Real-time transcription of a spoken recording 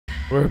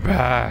We're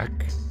back.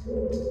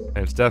 And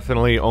it's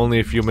definitely only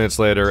a few minutes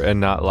later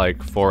and not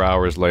like 4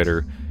 hours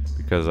later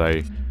because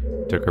I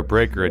took a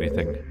break or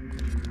anything.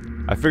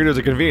 I figured it was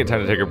a convenient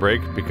time to take a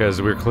break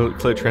because we're clearly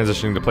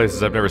transitioning to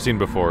places I've never seen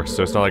before,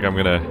 so it's not like I'm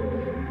gonna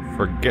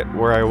forget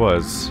where I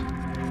was.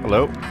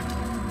 Hello?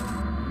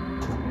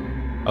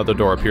 Other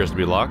door appears to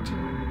be locked.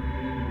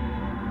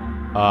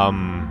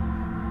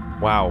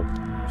 Wow.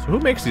 So who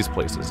makes these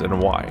places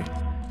and why?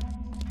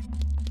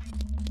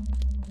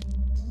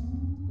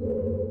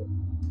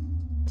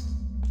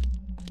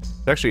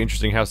 It's actually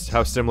interesting how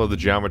similar the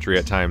geometry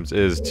at times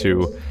is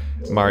to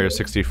Mario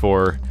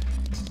 64,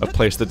 a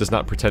place that does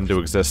not pretend to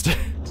exist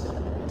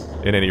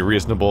in any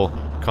reasonable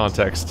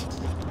context.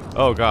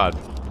 Oh god.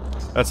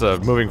 That's a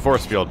moving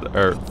force field,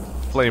 or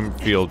flame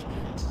field.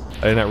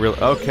 I did not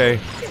really- okay.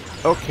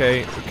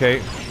 Okay,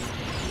 okay.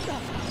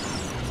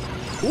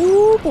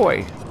 Ooh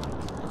boy.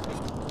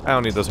 I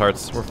don't need those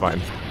hearts, we're fine.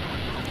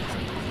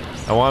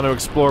 I want to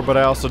explore, but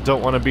I also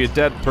don't want to be a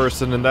dead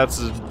person, and that's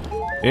an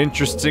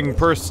interesting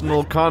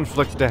personal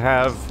conflict to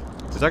have.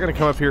 Is that gonna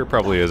come up here? It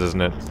probably is,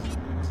 isn't it?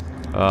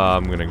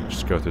 I'm gonna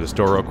just go through this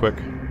door real quick,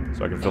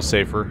 so I can feel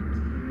safer.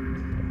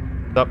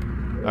 Up.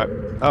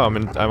 Oh,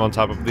 I'm on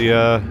top of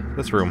the,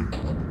 this room.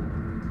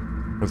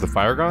 Was the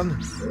fire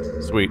gone?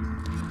 Sweet.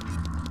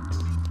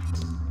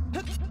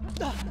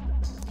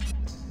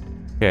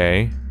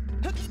 Okay.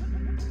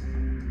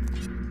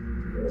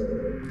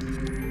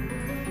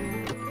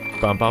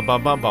 Bum bum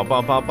bum bum bum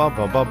bum bum bum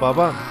bum bum bum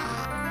bum.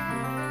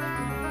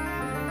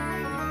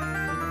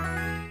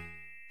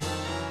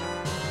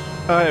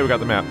 Oh, hey, we got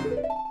the map.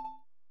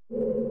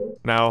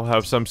 Now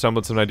have some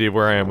semblance of an idea of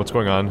where I am. What's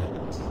going on?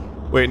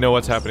 Wait, no,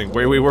 what's happening?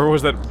 Wait, where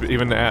was that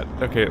even at?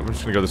 Okay, I'm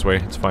just gonna go this way.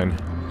 It's fine.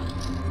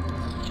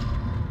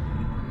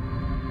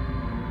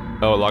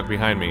 Oh, it locked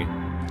behind me.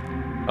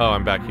 Oh,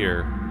 I'm back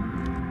here.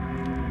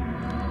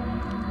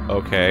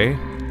 Okay.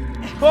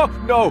 Oh,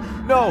 no!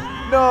 No!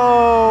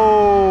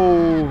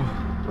 No!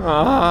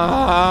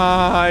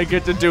 Ah, I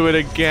get to do it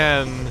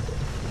again.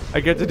 I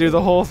get to do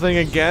the whole thing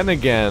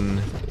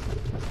again.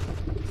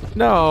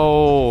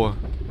 No!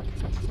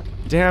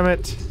 Damn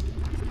it.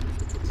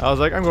 I was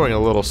like, I'm going a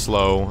little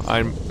slow.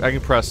 I can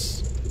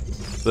press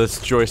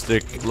this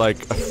joystick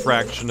like a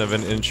fraction of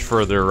an inch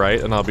further right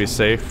and I'll be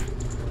safe.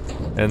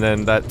 And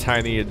then that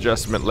tiny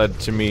adjustment led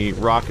to me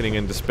rocketing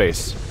into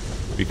space.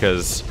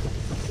 Because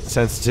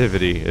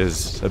sensitivity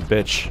is a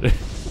bitch.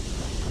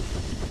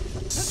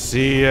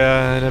 See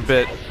ya in a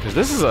bit. Because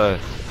this is a...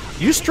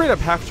 You straight up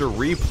have to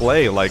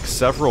replay like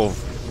several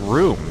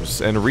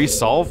rooms and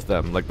resolve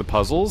them, like the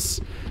puzzles,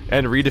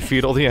 and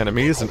redefeat all the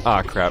enemies, and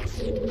ah crap.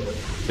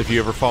 If you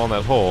ever fall in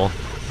that hole.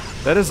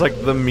 That is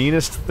like the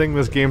meanest thing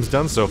this game's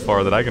done so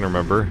far that I can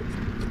remember.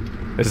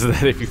 Is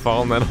that if you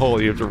fall in that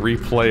hole, you have to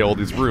replay all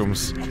these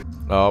rooms.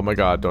 Oh my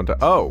god, don't die.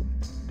 Oh!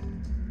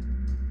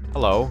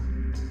 Hello.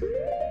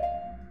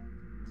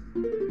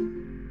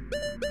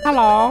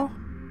 Hello.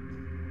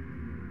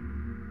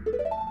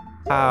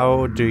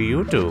 How do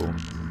you do?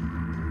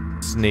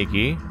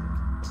 Sneaky.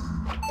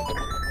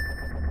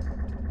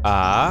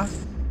 Ah.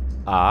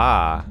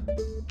 Ah.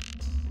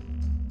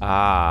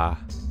 Ah.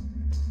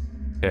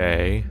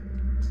 Okay.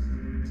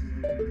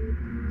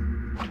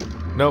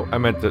 No, I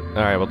meant to.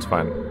 Alright, well, it's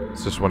fine.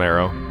 It's just one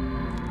arrow.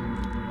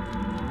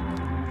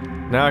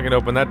 Now I can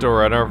open that door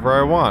right wherever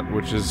I want,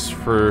 which is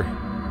for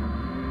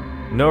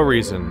no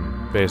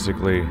reason,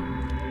 basically.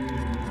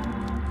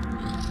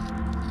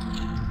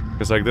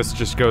 Because, like, this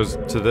just goes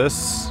to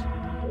this,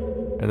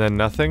 and then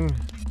nothing,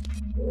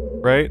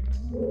 right?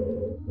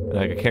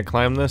 Like, I can't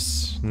climb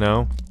this?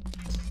 No.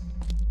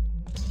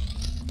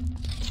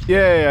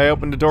 Yay, I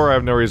opened a door I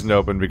have no reason to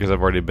open because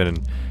I've already been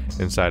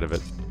inside of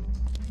it.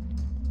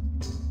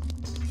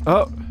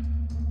 Oh!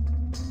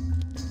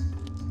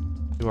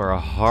 You are a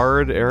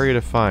hard area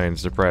to find,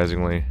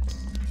 surprisingly.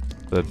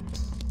 The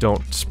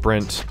don't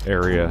sprint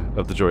area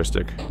of the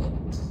joystick.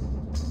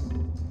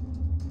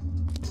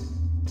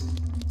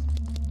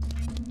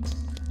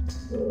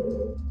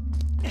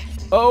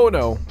 Oh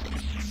no!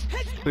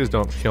 Please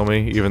don't kill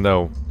me, even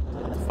though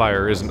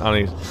fire isn't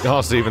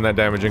honestly even that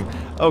damaging.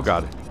 Oh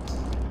god.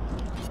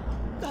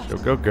 Go,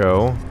 go,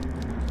 go.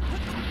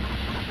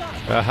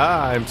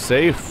 Aha, I'm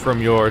safe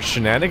from your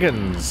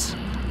shenanigans.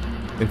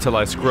 Until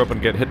I screw up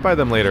and get hit by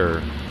them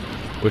later.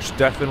 Which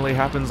definitely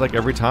happens like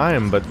every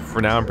time, but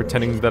for now I'm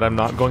pretending that I'm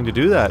not going to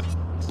do that.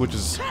 Which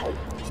is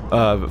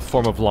a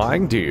form of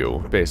lying to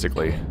you,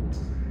 basically.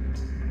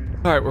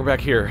 Alright, we're back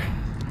here.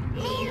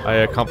 I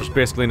accomplished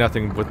basically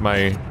nothing with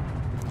my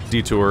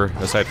detour,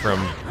 aside from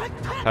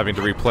having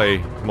to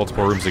replay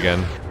multiple rooms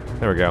again.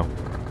 There we go.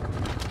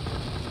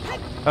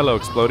 Hello,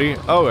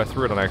 Explodey. Oh, I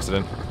threw it on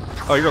accident.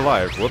 Oh, you're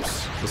alive.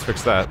 Whoops. Let's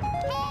fix that.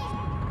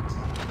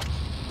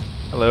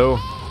 Hello.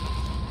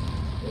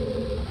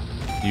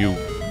 You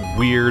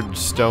weird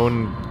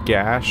stone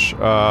gash.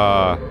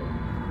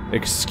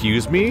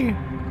 Excuse me?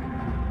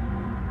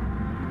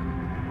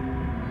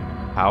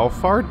 How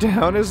far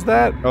down is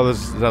that? Oh,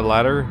 this is that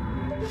ladder?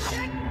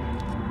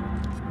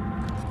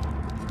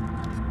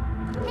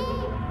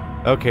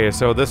 Okay,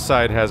 so this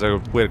side has a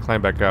way to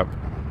climb back up.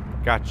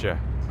 Gotcha.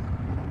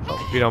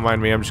 Oh, if you don't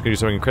mind me, I'm just gonna do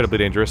something incredibly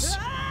dangerous.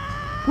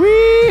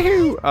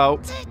 Wee-hoo! Oh,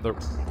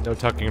 no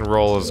tucking and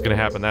roll is gonna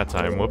happen that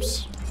time.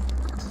 Whoops.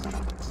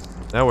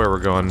 Now where we're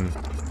going?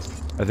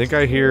 I think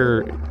I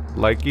hear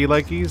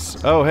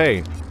likey-likeys. Oh,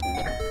 hey.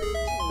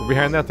 We're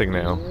behind that thing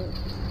now.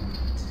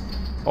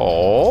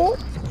 Oh?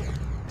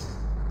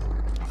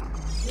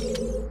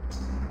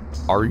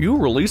 Are you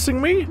releasing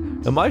me?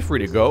 Am I free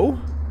to go?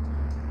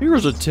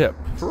 Here's a tip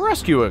for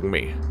rescuing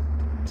me.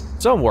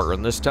 Somewhere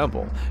in this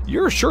temple,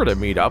 you're sure to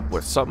meet up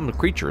with some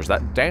creatures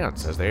that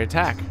dance as they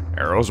attack.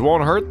 Arrows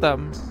won't hurt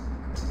them.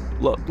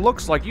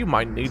 Looks like you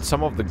might need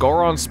some of the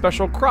Goron's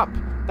special crop.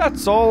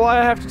 That's all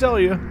I have to tell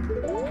you.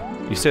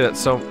 You say that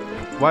so...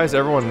 Why does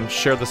everyone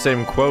share the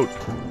same quote?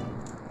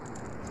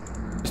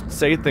 Just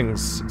say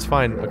things. It's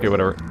fine. Okay,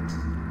 whatever.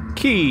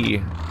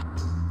 Key.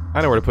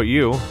 I know where to put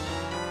you.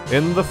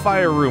 In the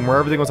fire room where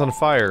everything was on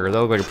fire. That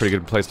looked like a pretty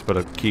good place to put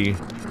a key.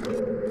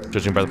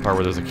 Judging by the part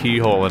where there's a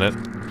keyhole in it.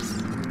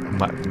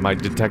 My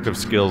detective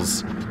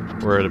skills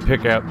were able to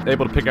pick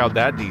out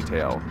that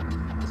detail.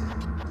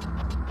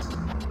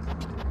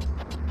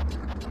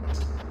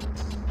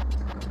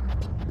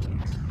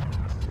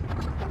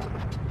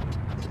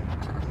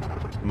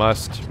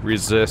 Must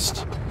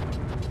resist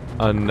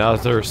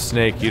another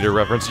snake eater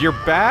reference. You're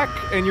back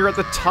and you're at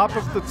the top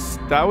of the...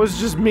 That was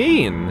just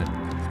mean.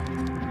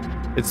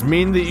 It's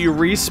mean that you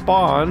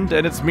respawned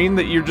and it's mean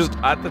that you're just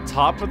at the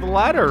top of the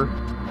ladder.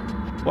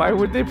 Why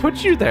would they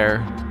put you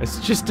there? It's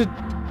just a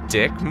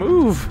dick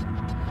move.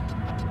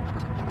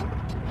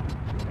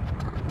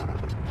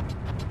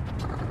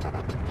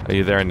 Are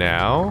you there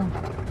now?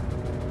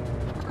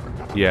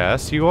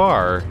 Yes, you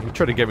are. You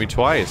tried to get me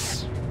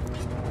twice.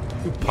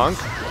 You punk.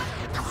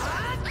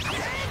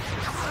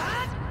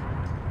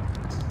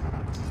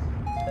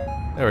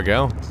 There we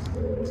go.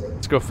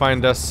 Let's go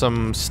find us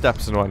some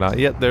steps and whatnot.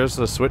 Yep, there's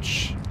the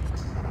switch.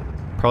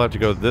 Probably have to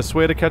go this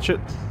way to catch it.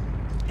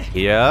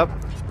 Yep.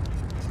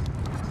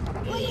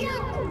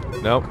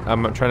 Nope,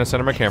 I'm trying to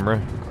center my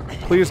camera.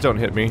 Please don't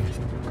hit me.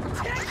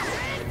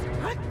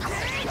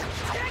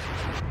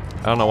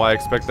 I don't know why I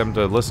expect them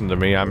to listen to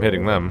me. I'm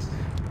hitting them.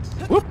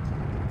 Whoop!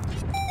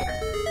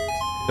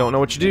 Don't know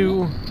what you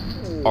do.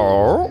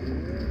 Oh!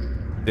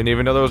 Didn't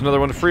even know there was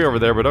another one free over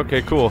there, but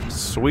okay, cool.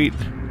 Sweet.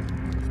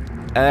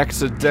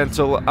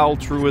 Accidental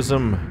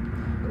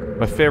altruism.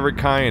 My favorite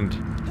kind.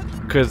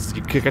 Because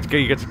you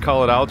get to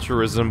call it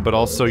altruism, but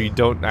also you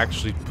don't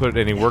actually put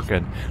any work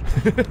in.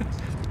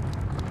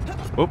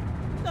 Whoop.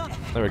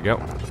 There we go.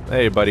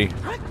 Hey, buddy.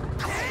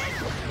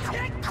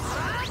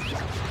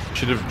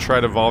 Should have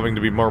tried evolving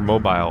to be more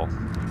mobile.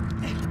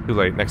 Too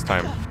late, next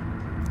time.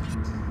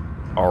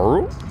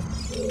 Are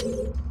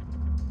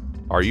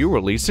you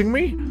releasing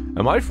me?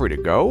 Am I free to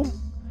go?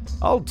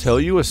 I'll tell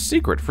you a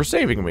secret for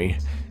saving me.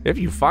 If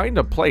you find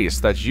a place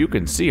that you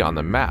can see on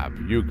the map,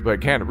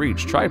 but can't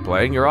reach, try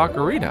playing your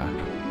ocarina.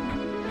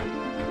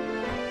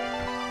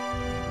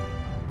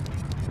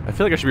 I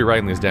feel like I should be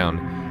writing these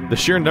down. The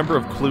sheer number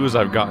of clues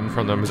I've gotten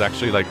from them is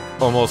actually, like,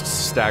 almost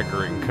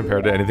staggering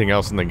compared to anything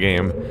else in the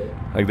game.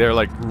 Like, they're,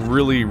 like,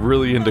 really,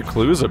 really into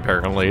clues,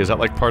 apparently. Is that,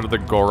 like, part of the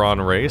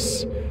Goron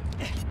race?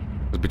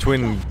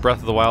 Between Breath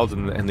of the Wild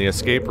and the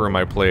escape room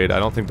I played, I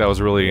don't think that was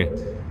really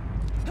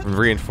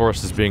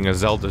reinforced as being a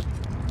Zelda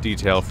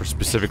detail for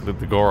specifically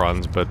the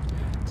Gorons, but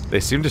they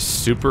seem to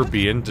super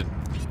be into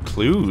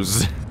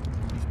clues.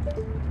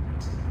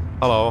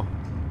 Hello.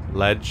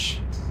 Ledge.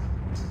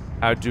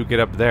 How'd you get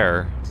up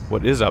there?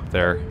 What is up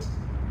there?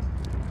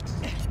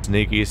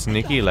 Sneaky,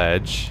 sneaky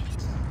ledge.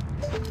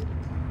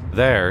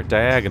 There,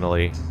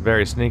 diagonally.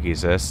 Very sneaky,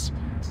 sis.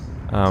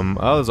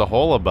 Oh, there's a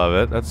hole above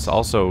it. That's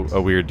also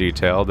a weird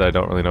detail that I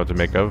don't really know what to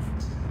make of.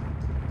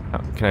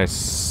 Can I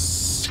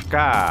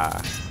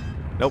ska?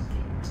 Nope.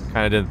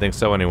 Kinda didn't think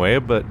so anyway,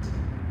 but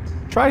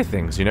try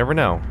things, you never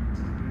know.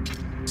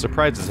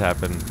 Surprises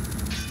happen.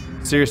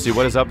 Seriously,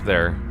 what is up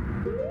there?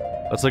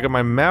 Let's look at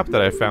my map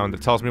that I found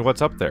that tells me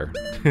what's up there.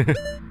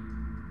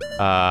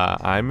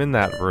 I'm in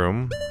that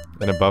room,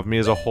 and above me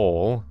is a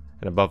hole,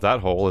 and above that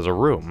hole is a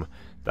room.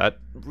 That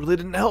really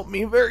didn't help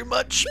me very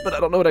much, but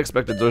I don't know what I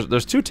expected.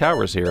 There's two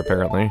towers here,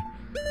 apparently.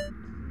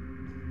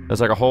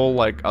 There's like a whole,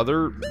 like,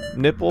 other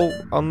nipple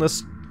on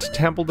this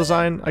temple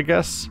design, I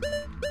guess.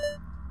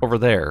 Over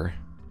there.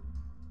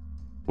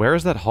 Where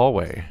is that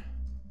hallway?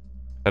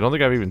 I don't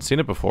think I've even seen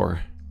it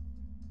before.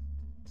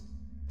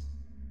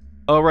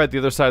 Oh, right, the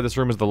other side of this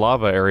room is the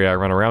lava area I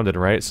run around in,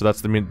 right? So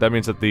that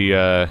means that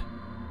the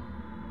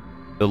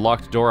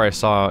locked door I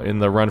saw in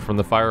the run from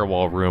the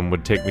firewall room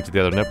would take me to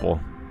the other nipple.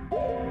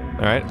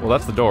 Alright, well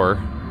that's the door.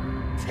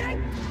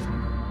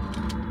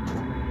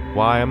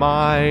 Why am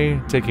I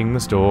taking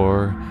this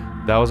door?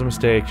 That was a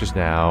mistake just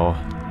now.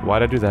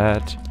 Why'd I do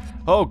that?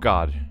 Oh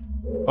god.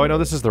 Oh, I know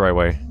this is the right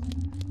way.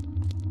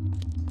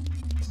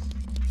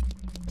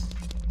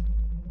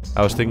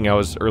 I was thinking I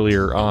was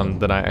earlier on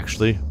than I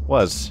actually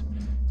was.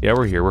 Yeah,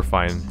 we're here, we're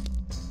fine.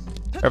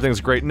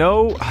 Everything's great.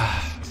 No!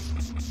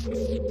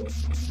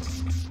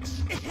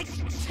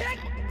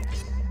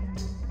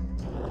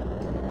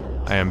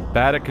 I am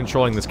bad at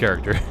controlling this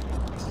character.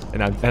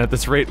 And at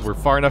this rate, we're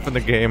far enough in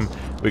the game,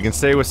 we can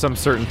say with some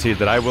certainty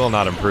that I will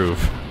not improve.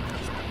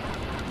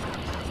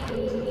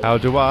 How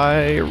do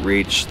I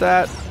reach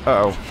that?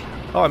 Uh-oh.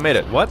 Oh, I made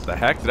it. What the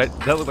heck?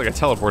 That looked like I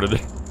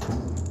teleported.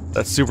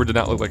 That super did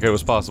not look like it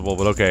was possible,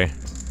 but okay.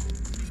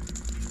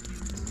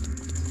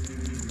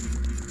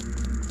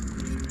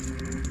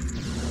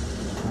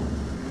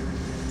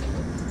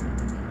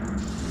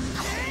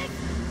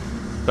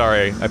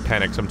 Sorry, I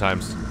panic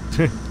sometimes.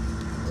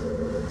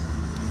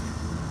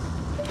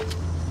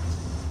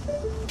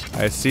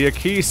 I see a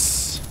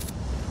keys.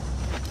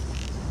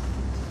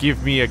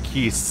 Give me a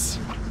keys.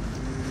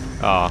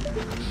 Ah.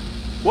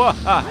 Whoa!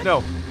 Ah,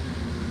 no!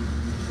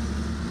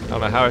 I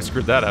don't know how I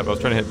screwed that up. I was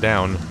trying to hit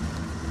down.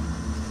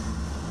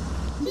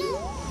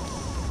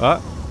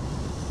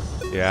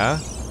 Yeah?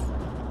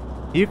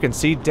 You can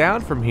see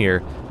down from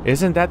here.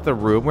 Isn't that the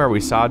room where we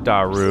saw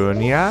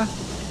Darunia?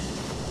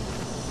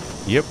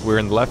 Yep, we're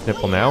in the left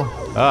nipple now.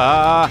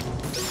 Ah!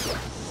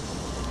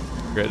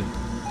 Good.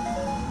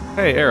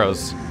 Hey,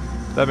 arrows.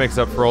 That makes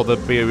up for all the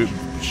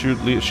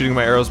shooting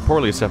my arrows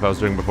poorly stuff I was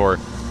doing before.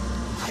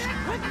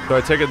 So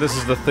I take it this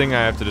is the thing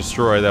I have to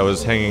destroy that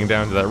was hanging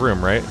down to that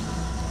room, right?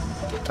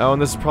 Oh,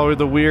 and this is probably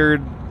the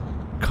weird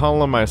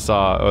column I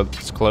saw. Oh,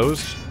 it's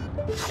closed?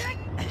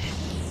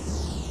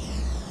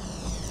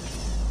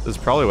 This is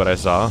probably what I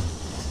saw.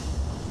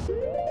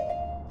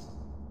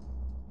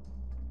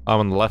 I'm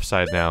on the left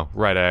side now.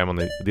 Right, I am on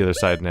the other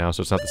side now,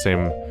 so it's not the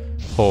same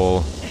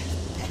hole.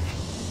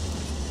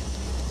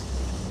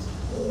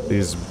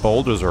 These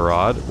boulders are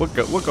odd. What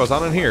goes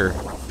on in here?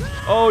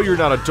 Oh, you're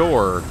not a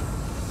door.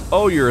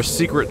 Oh, you're a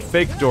secret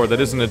fake door that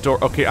isn't a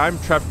door. Okay, I'm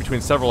trapped between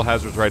several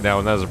hazards right now,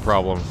 and that is a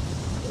problem.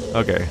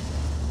 Okay.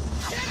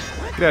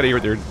 Get out of here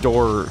with your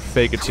door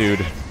fake-itude.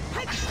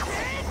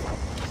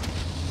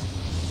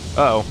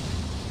 Uh-oh.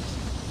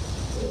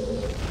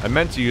 I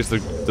meant to use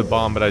the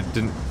bomb, but I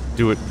didn't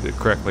do it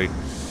correctly.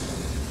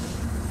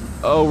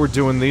 Oh, we're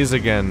doing these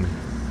again.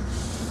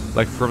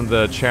 Like from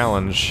the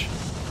challenge.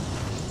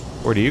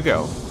 Where do you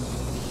go?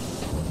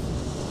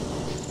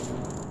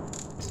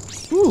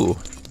 Ooh.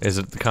 Is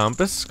it the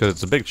compass? Because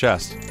it's a big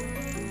chest.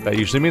 That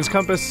usually means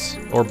compass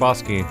or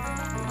Bosky.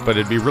 But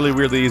it'd be really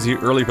weirdly easy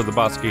early for the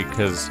Bosky,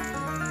 because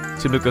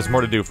it seems like there's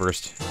more to do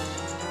first.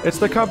 It's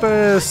the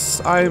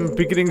compass! I'm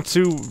beginning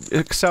to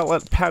excel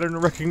at pattern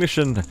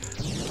recognition.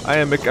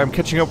 I'm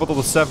catching up with all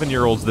the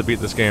 7-year-olds that beat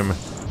this game.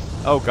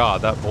 Oh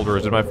god, that boulder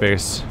is in my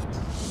face.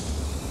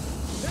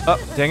 Oh,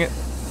 dang it.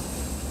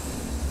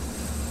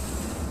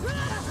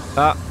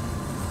 Ah,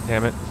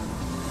 damn it.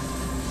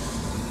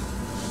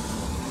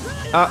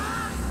 Ah,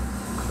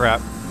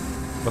 crap.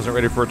 Wasn't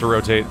ready for it to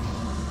rotate.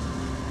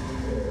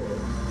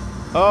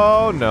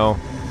 Oh no.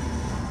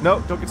 No,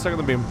 don't get stuck on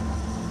the beam.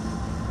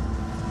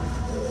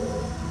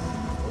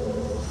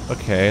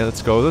 Okay,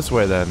 let's go this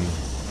way then.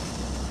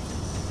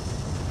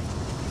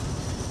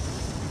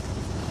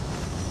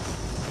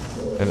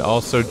 And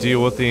also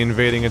deal with the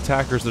invading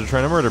attackers that are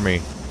trying to murder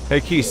me. Hey,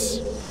 Keese.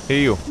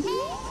 Hey, you.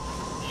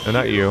 No,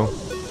 not you.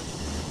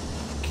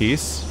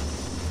 Keese?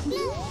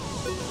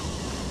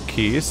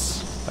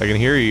 Keese? I can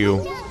hear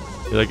you.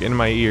 You're like in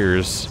my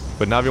ears.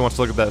 But Navi wants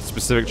to look at that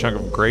specific chunk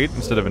of grate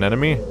instead of an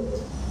enemy.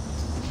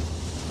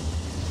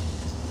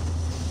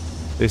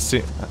 They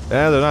see-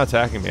 they're not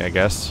attacking me, I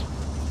guess.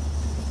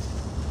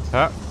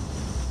 Huh?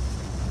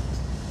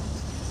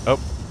 Oh.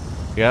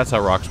 Yeah, that's how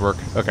rocks work.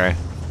 Okay.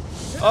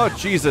 Oh,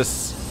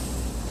 Jesus!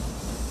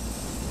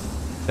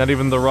 Not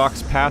even the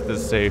rock's path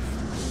is safe.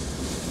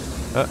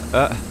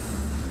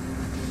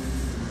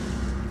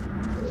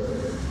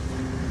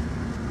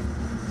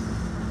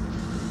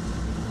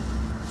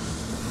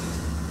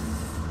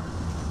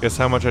 Guess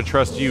how much I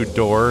trust you,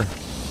 door.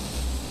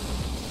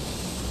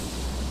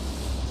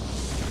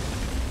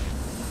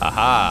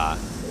 Aha!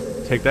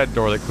 Take that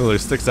door that clearly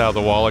sticks out of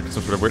the wall like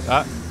some sort of weird-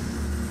 ah!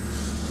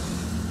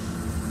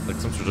 Like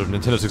some sort of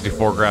Nintendo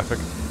 64 graphic.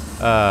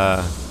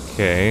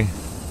 Okay.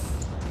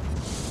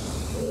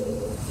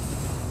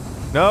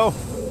 No!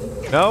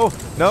 No!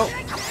 No!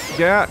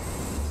 Yeah!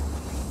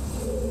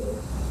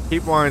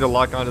 Keep wanting to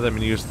lock onto them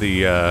and use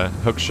the,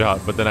 hook shot,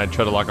 but then I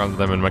try to lock onto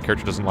them and my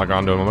character doesn't lock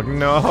onto them. I'm like,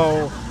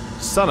 no!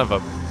 Son of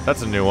a...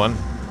 That's a new one.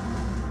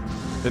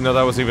 Didn't know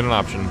that was even an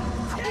option.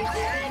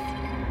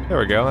 There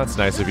we go, that's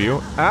nice of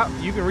you. Ah,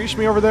 you can reach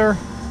me over there?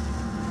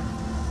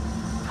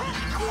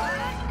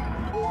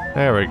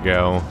 There we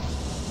go.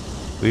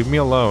 Leave me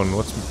alone.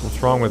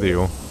 What's wrong with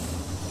you?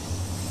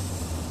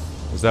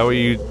 Is that what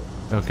you...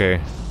 Okay.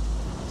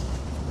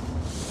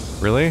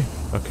 Really?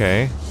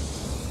 Okay.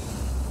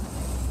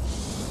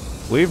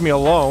 Leave me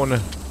alone.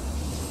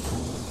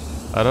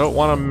 I don't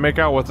want to make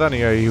out with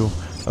any of you.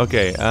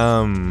 Okay,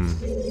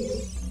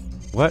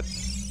 what?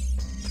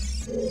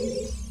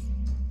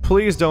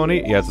 Please don't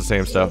eat. Yeah, it's the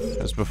same stuff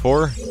as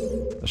before.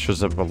 That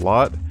shows up a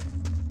lot.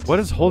 What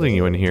is holding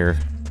you in here?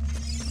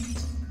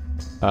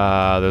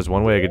 There's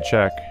one way I could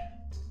check.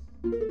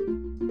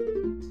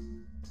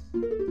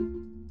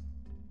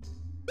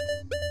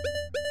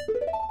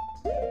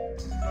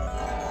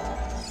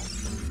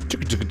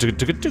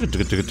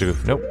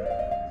 Nope.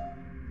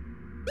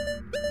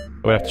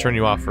 Oh, I have to turn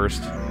you off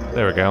first.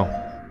 There we go.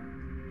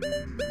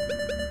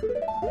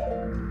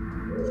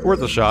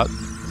 Worth a shot.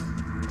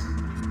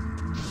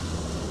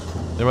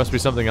 There must be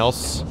something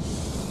else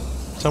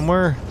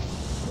somewhere.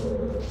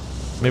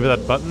 Maybe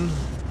that button?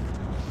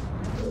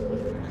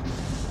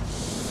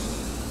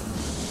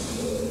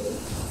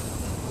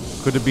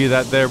 Could it be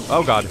that there?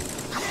 Oh god.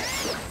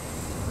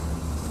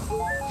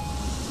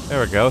 There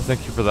we go.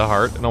 Thank you for the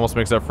heart. It almost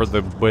makes up for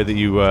the way that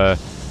you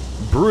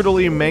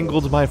brutally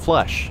mangled my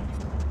flesh.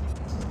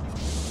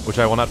 Which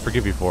I will not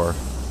forgive you for.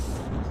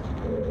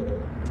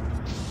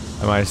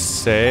 Am I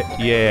safe?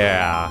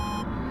 Yeah.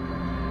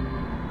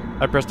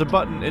 I pressed a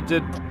button. It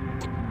did.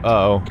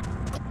 Uh-oh.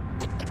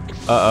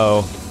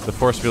 Uh-oh. The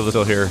force field is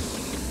still here.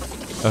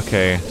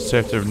 Okay, so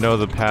you have to know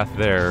the path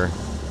there.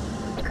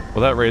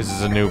 Well, that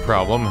raises a new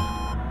problem.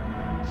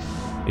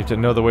 You have to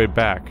know the way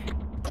back.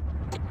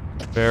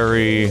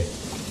 Very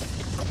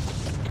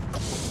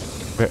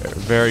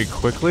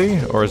quickly?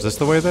 Or is this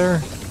the way there?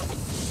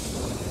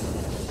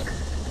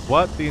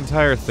 What? The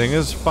entire thing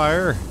is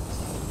fire?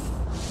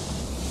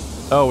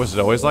 Oh, was it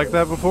always like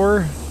that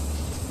before?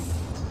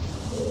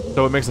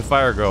 So it makes the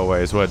fire go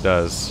away is what it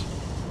does.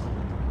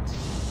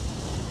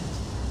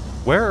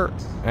 Where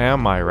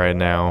am I right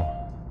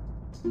now?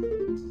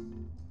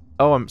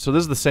 Oh, so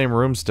this is the same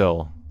room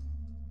still.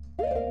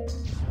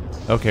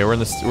 Okay,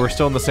 we're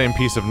still in the same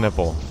piece of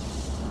nipple.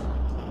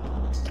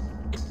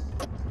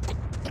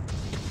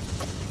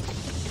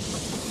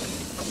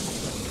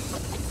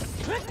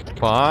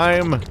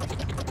 Climb!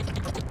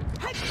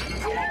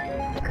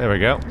 There we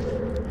go.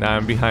 Now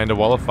I'm behind a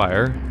wall of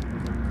fire.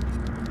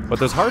 But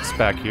there's hearts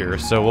back here,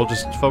 so we'll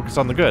just focus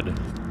on the good.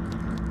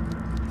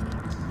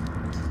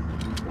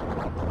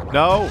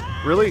 No!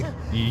 Really?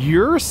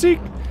 You're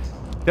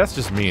That's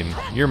just mean.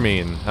 You're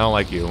mean. I don't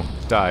like you.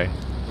 Die.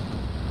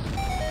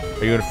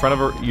 Are you in front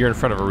of a- You're in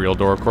front of a real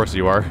door, of course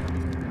you are.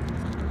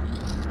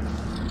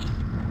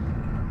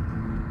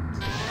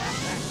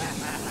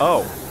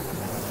 Oh.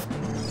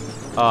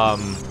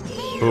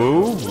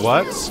 Who?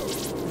 What?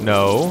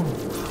 No.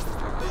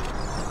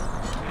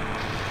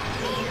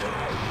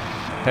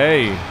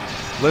 Hey,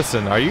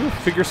 listen, are you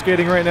figure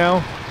skating right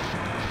now?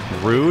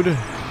 Rude.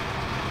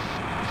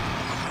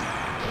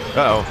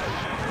 Uh-oh.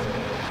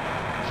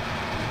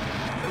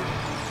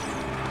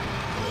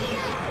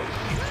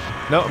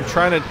 No, I'm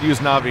trying to use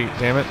Navi,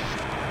 damn it.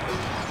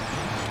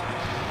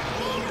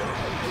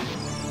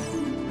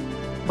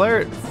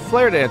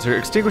 Flare dancer,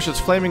 extinguish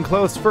its flaming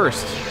clothes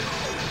first.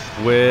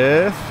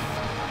 With...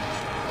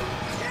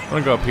 I'm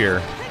gonna go up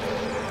here.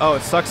 Oh,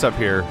 it sucks up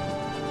here.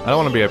 I don't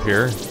want to be up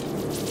here.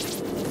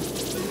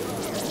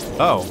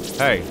 Oh,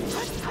 hey.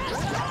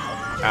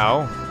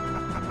 Ow.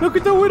 Look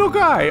at the little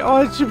guy!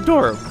 Oh, it's your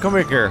door. Come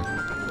back here.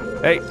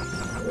 Hey.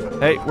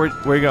 Hey,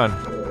 where you going?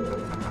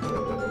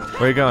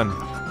 Where you going?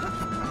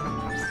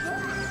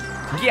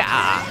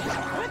 Yeah!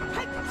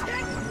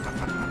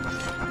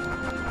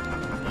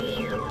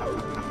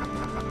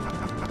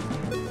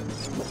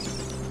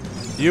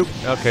 You,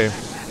 okay.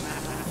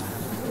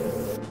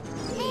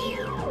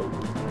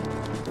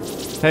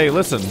 Hey,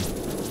 listen.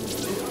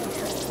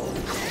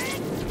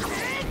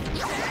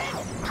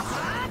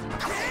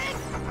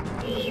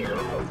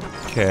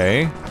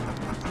 Okay.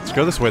 Let's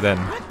go this way then.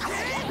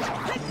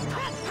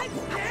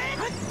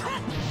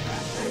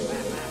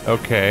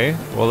 Okay.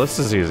 Well, this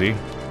is easy.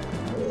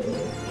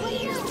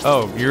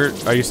 Oh,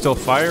 are you still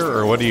fire,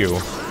 or what are you?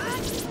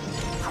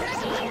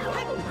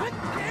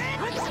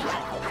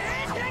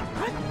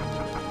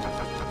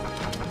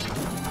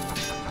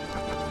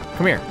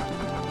 Come here.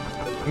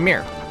 Come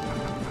here.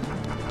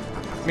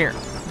 Come here.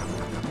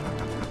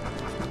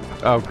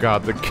 Oh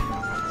god,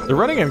 the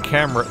running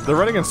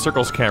in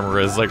circles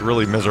camera is like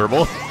really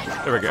miserable.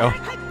 There we go.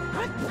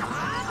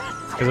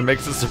 Because it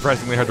makes it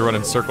surprisingly hard to run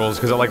in circles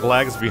because it like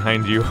lags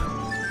behind you.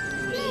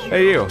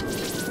 Hey you.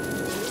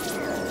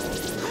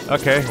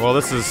 Okay, well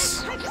this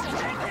is...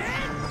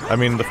 I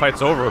mean, the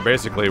fight's over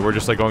basically. We're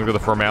just like going through the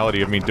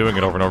formality of me doing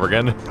it over and over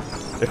again.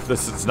 If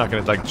it's not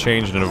gonna like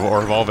change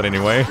or evolve in any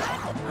way.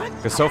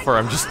 Because so far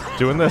I'm just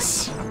doing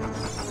this.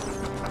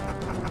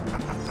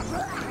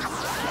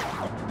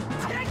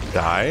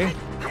 Die?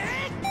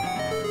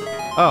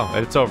 Oh,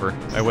 it's over.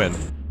 I win.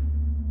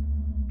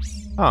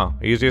 Oh,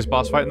 easiest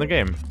boss fight in the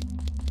game.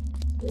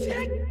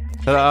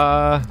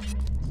 Ta-da!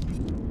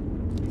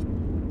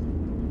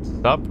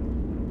 Up?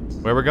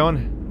 Where we're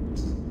going?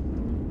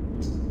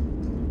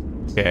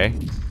 Okay.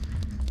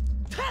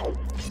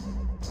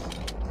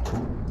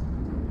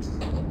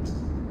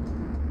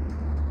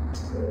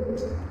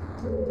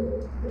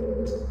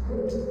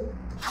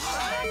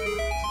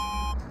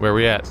 Where are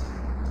we at?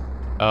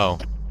 Oh.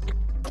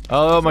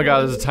 Oh my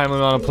god, there's a time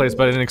limit on a place,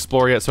 but I didn't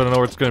explore yet, so I don't know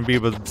where it's gonna be,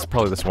 but it's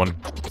probably this one.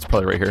 It's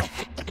probably right here.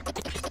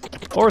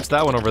 Or it's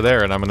that one over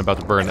there, and I'm about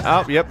to burn.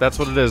 Oh, yep, that's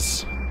what it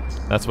is.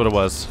 That's what it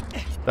was.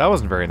 That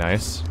wasn't very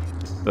nice.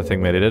 The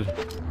thing that it did.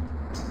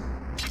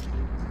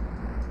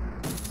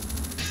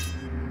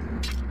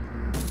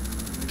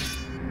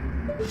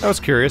 I was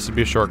curious, it'd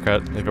be a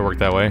shortcut if it worked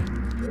that way.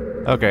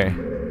 Okay.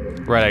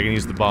 Right, I can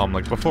use the bomb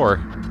like before.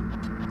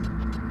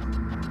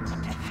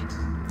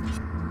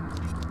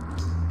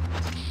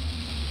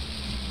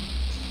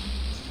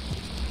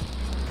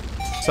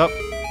 What's up?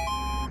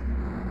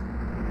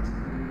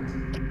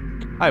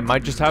 I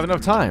might just have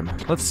enough time.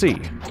 Let's see.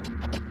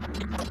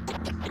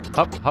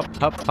 Hop, hop,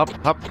 hop, hop,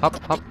 hop, hop,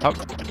 hop, hop.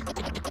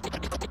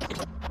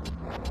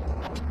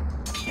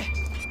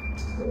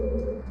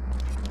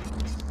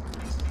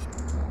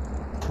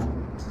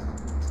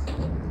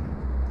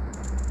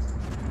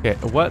 Okay,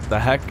 what the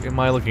heck am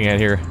I looking at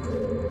here?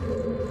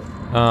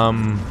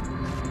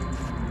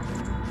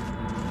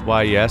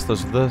 Why, yes,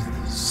 those are the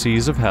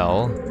seas of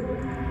hell.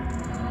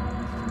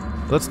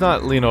 Let's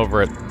not lean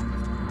over it.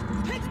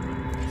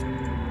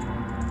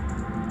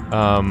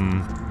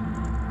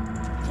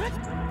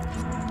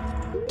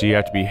 Do you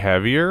have to be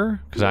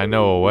heavier? Because I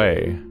know a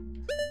way.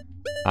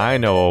 I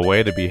know a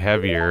way to be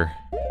heavier.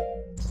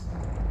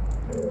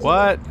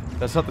 What?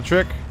 That's not the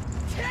trick?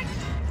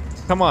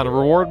 Come on,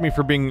 reward me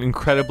for being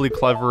incredibly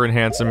clever and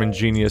handsome and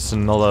genius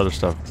and all that other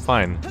stuff.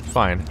 Fine.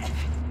 Fine.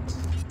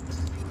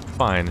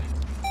 Fine.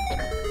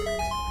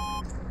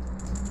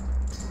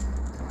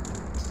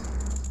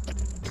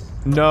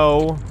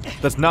 No.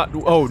 That's not-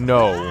 oh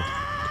no.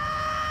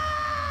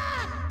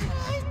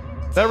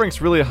 That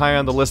ranks really high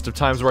on the list of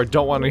times where I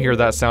don't want to hear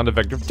that sound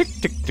effect of tick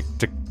tick tick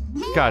tick.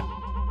 God.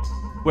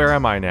 Where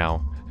am I now?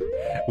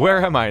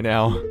 Where am I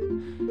now?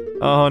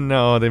 Oh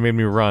no, they made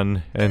me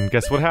run. And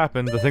guess what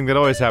happened? The thing that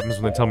always happens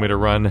when they tell me to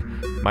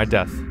run. My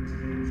death.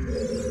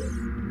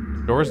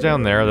 Door's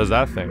down there, there's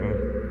that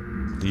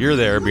thing. You're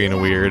there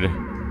being weird.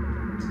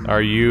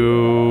 Are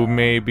you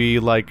maybe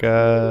like,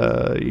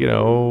 you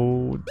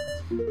know,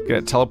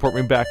 gonna teleport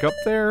me back up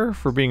there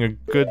for being a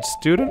good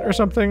student or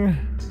something?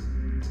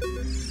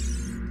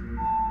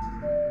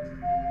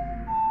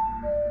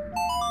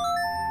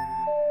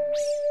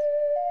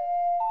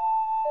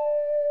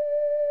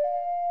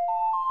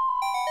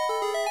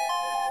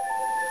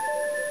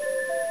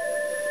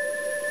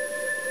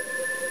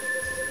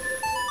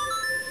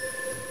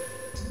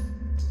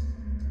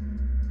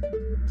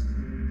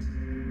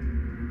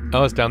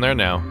 Oh, it's down there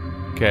now.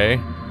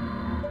 Okay.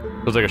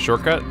 Feels like a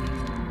shortcut.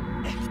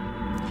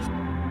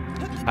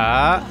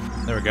 Ah,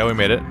 there we go, we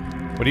made it.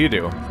 What do you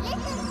do?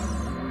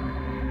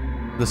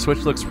 The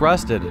switch looks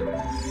rusted.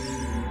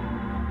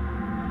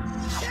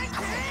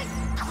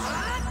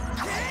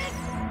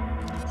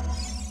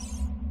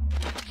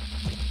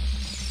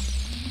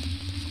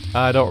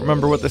 I don't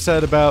remember what they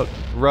said about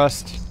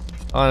rust,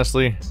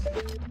 honestly.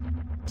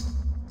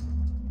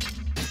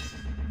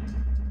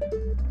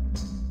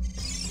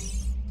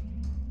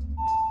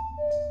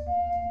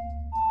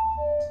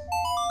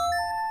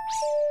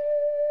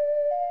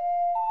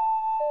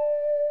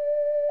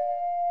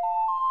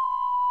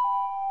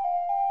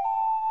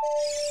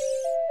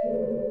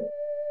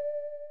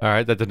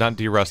 Alright, that did not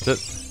de-rust it.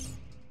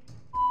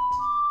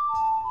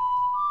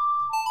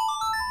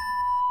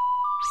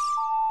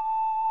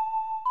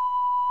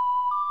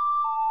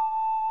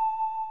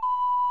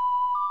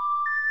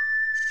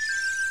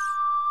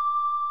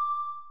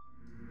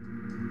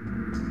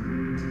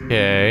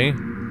 Okay.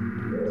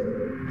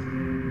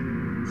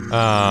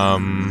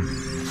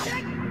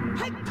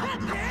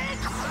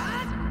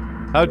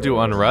 How do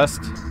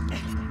unrust?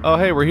 Oh,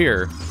 hey, we're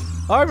here.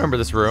 Oh, I remember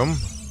this room.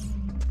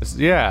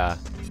 Yeah.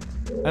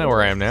 I know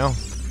where I am now.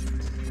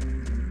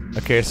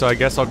 Okay, so I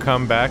guess I'll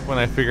come back when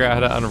I figure out how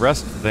to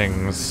unrest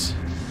things.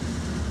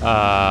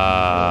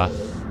 Oh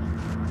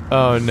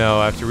no,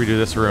 I have to redo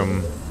this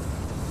room.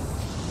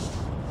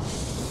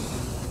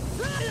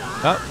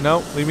 Oh,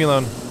 no, leave me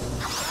alone.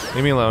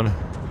 Leave me alone.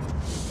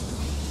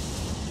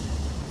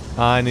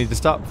 I need to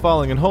stop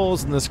falling in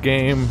holes in this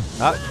game.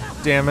 Ah,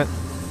 damn it.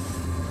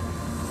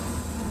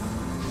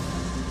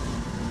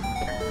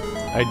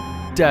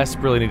 I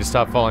desperately need to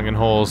stop falling in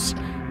holes.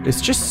 It's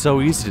just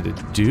so easy to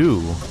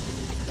do.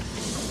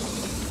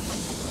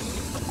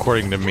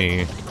 According to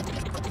me.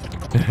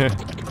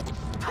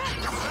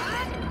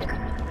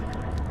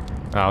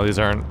 Oh, these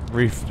aren't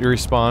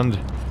respawned.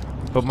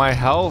 But my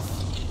health,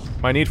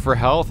 my need for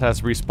health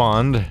has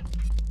respawned.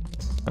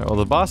 Alright, well,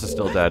 the boss is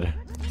still dead.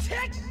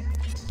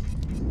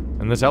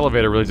 And this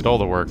elevator really did all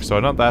the work, so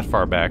I'm not that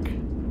far back.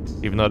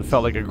 Even though it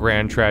felt like a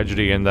grand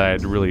tragedy and that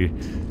I'd really,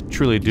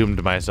 truly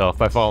doomed myself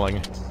by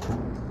falling.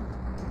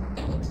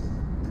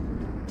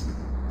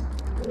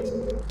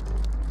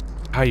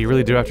 Oh, you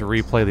really do have to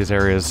replay these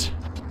areas.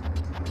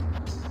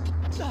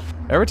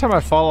 Every time I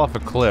fall off a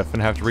cliff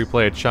and have to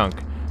replay a chunk,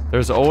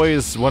 there's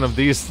always one of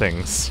these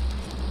things.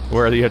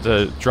 Where you have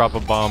to drop a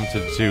bomb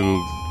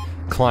to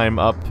climb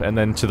up and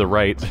then to the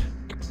right.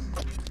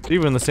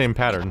 Even the same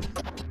pattern.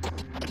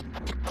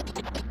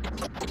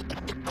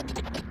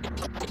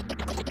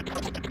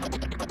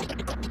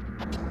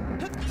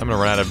 I'm gonna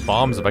run out of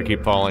bombs if I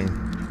keep falling.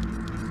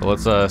 So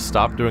let's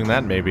stop doing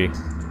that maybe.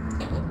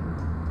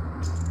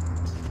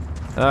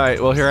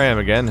 Alright, well here I am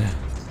again.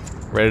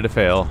 Ready to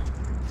fail.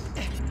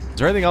 Is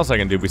there anything else I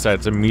can do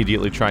besides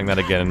immediately trying that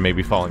again and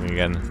maybe falling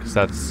again? Because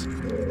that's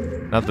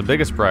not the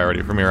biggest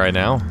priority for me right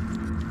now.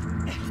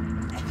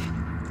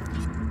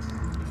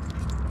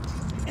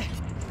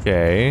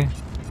 Okay.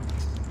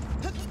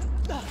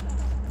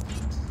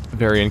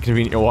 Very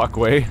inconvenient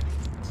walkway.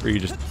 Where you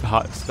just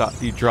stop,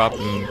 you drop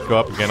and go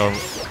up again.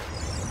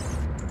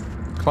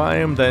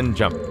 Climb, then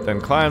jump.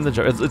 Then climb, then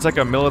jump. It's like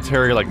a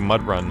military, like,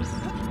 mud run.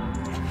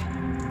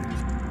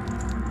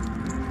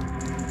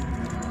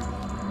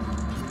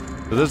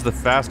 So this is the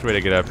fast way to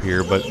get up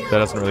here, but that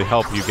doesn't really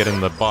help you get in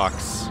the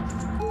box.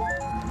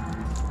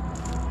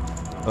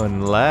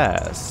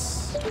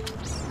 Unless...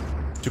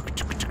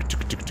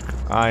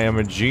 I am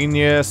a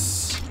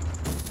genius.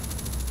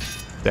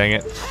 Dang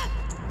it.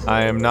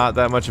 I am not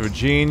that much of a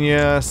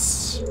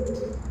genius.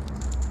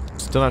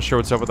 Still not sure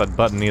what's up with that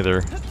button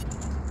either.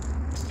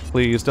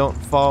 Please don't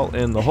fall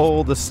in the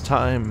hole this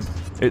time.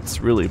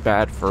 It's really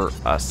bad for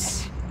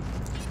us.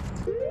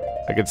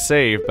 I could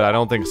save, but I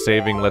don't think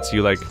saving lets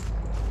you, like,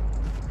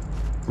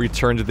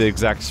 return to the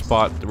exact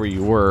spot where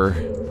you were.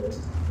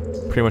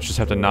 Pretty much just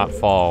have to not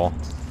fall.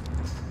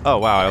 Oh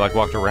wow, I like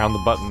walked around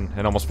the button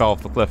and almost fell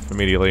off the cliff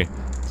immediately.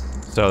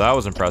 So that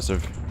was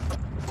impressive.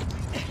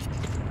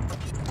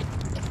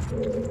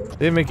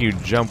 They make you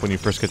jump when you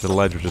first get to the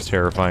ledge, which is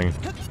terrifying.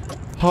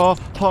 Ha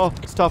ha!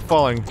 Stop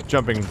falling!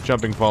 Jumping,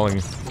 jumping,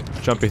 falling.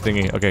 Jumpy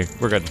thingy. Okay,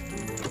 we're good.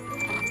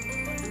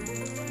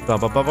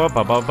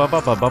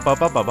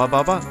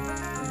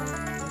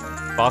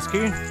 Boss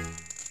key?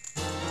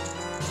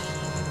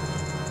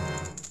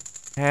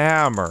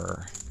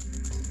 Hammer.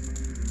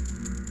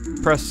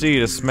 Press C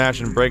to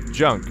smash and break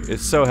junk.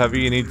 It's so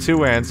heavy you need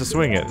 2 hands to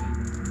swing it.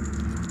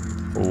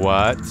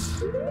 What?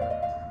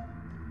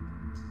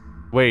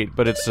 Wait,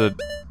 but it's a...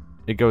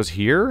 It goes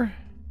here?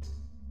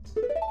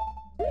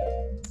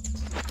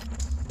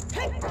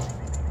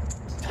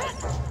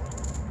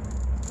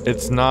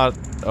 It's not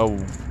a...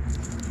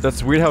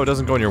 That's weird how it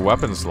doesn't go in your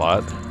weapon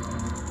slot.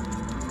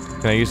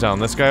 Can I use that on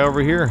this guy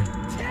over here?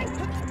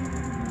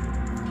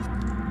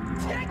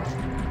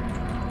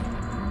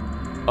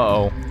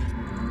 Uh-oh.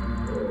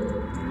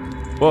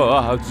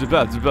 Whoa,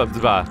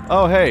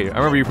 oh hey, I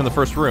remember you from the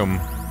first room.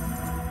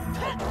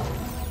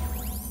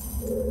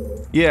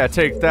 Yeah,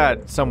 take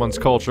that, someone's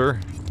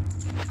culture.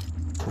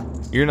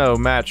 You're no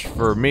match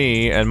for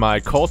me and my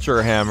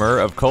culture hammer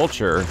of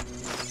culture.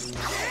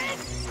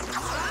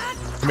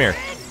 Come here,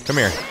 come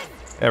here.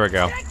 There we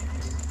go.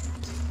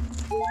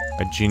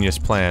 My genius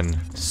plan.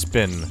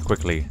 Spin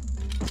quickly.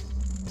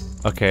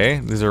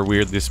 Okay, these are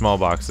weirdly small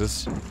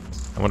boxes.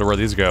 I wonder where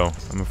these go.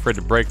 I'm afraid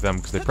to break them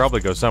because they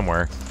probably go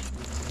somewhere.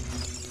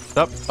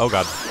 Up. Oh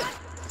god.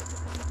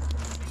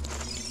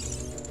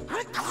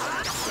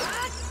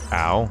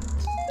 Ow.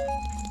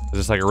 Is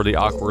this like a really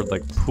awkward,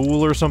 like,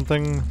 pool or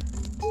something?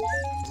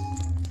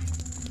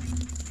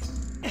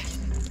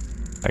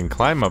 I can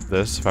climb up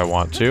this if I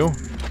want to.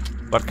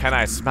 But can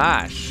I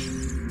smash?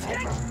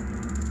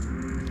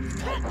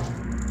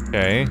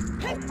 Okay.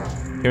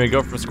 Can we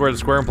go from square to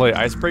square and play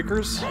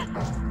icebreakers?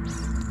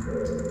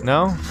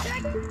 No?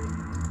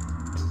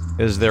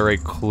 Is there a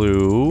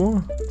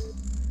clue?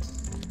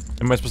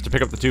 Am I supposed to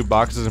pick up the 2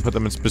 boxes and put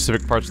them in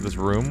specific parts of this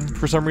room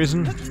for some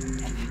reason?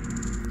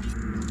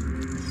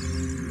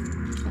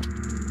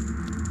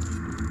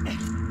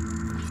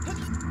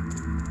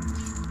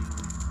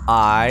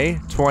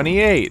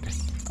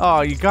 I-28.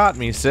 Oh, you got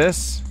me,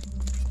 sis.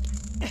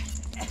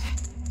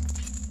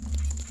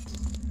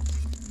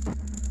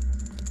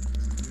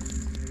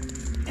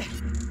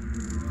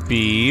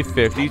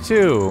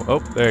 B-52. Oh,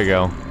 there you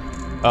go.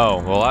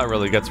 Oh, well that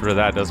really gets rid of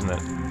that, doesn't it?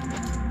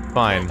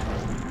 Fine.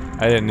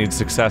 I didn't need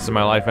success in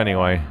my life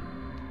anyway.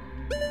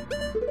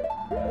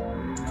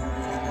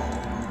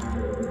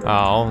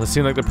 Oh, this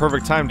seemed like the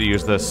perfect time to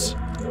use this.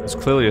 It's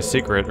clearly a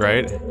secret,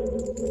 right?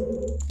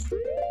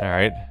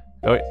 Alright.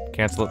 Oh wait,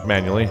 cancel it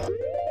manually.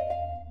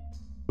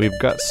 We've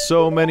got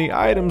so many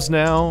items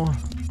now.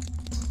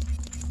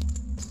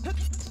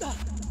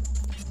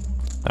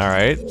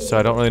 Alright, so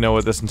I don't really know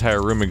what this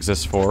entire room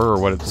exists for, or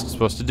what it's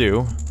supposed to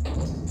do.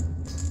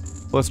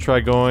 Let's try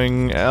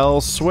going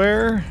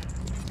elsewhere.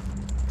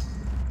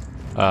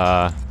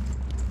 How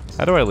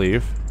do I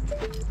leave?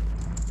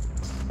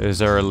 Is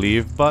there a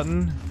leave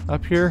button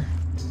up here?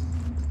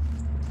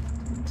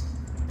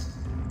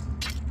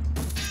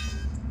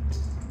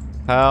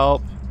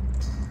 Help.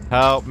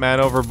 Help, man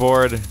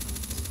overboard.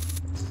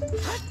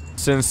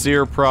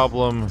 Sincere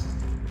problem.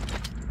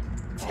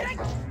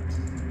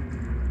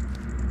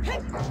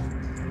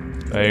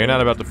 Hey, you're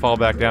not about to fall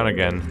back down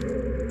again.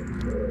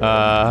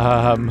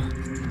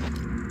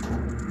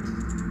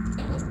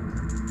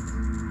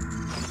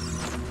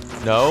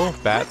 No,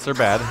 bats are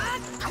bad.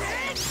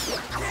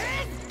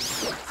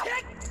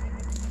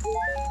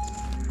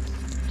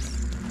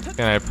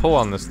 Can I pull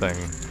on this thing?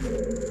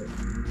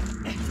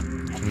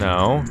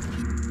 No.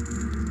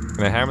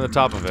 Can I hammer the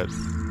top of it?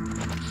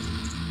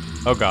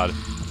 Oh god.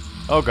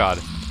 Oh god.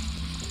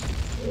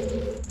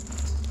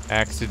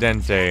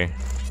 Accidente.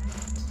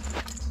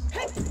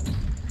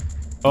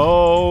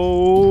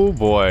 Oh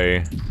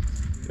boy.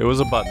 It was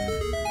a button.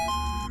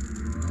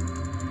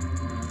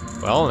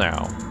 Well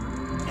now.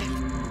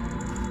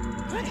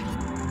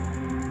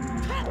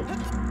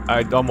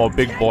 I'm a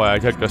big boy, I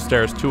take the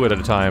stairs 2 at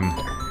a time.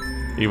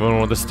 Even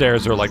when the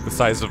stairs are like the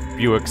size of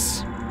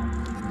Buicks.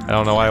 I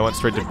don't know why I went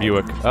straight to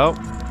Buick. Oh.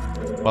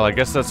 Well, I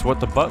guess that's what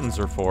the buttons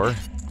are for.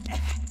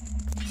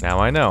 Now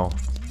I know.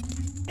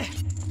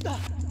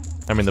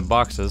 I mean the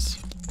boxes,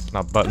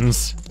 not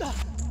buttons.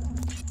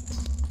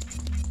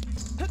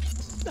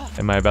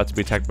 Am I about to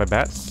be attacked by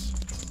bats?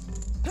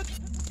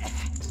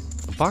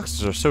 The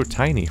boxes are so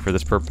tiny for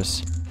this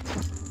purpose.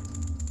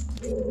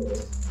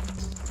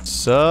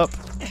 Sup?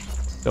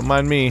 Don't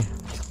mind me.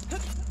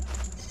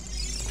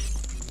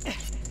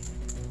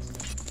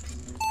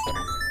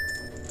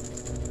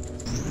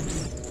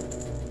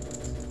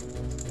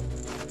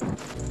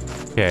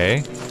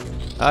 Okay.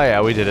 Oh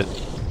yeah, we did it.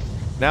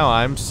 Now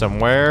I'm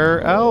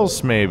somewhere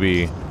else,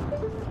 maybe.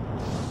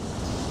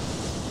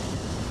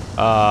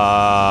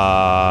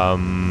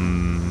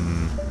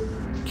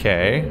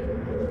 Okay.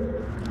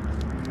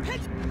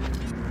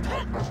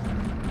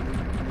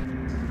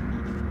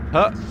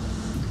 Huh.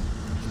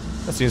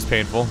 That seems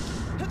painful.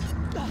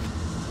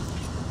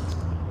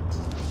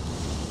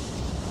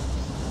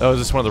 Oh, is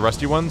this one of the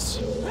rusty ones?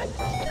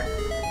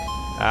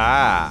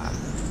 Ah.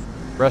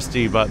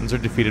 Rusty buttons are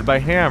defeated by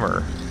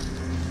hammer.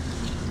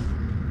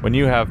 When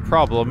you have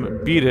problem,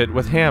 beat it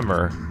with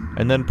hammer.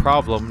 And then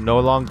problem, no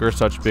longer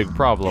such big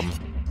problem.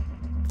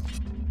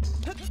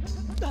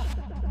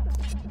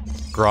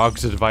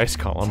 Grog's advice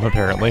column,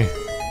 apparently.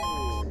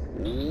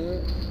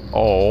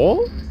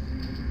 Oh?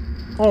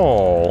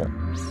 Oh.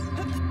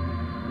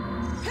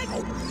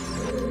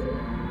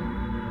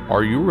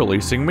 Are you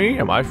releasing me?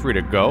 Am I free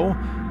to go?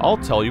 I'll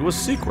tell you a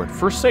secret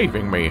for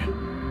saving me.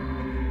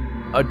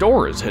 A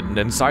door is hidden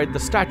inside the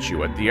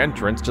statue at the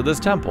entrance to this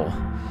temple.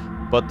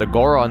 But the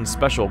Goron's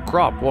special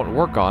crop won't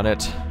work on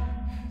it.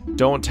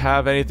 Don't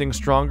have anything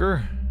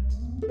stronger?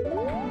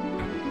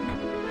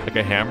 Like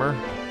a hammer?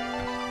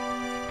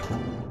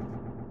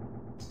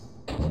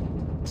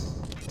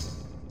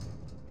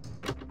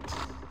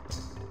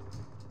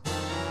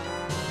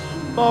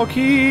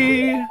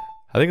 Monkey! I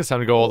think it's time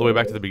to go all the way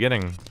back to the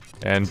beginning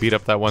and beat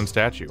up that one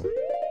statue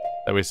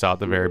that we saw at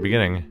the very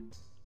beginning.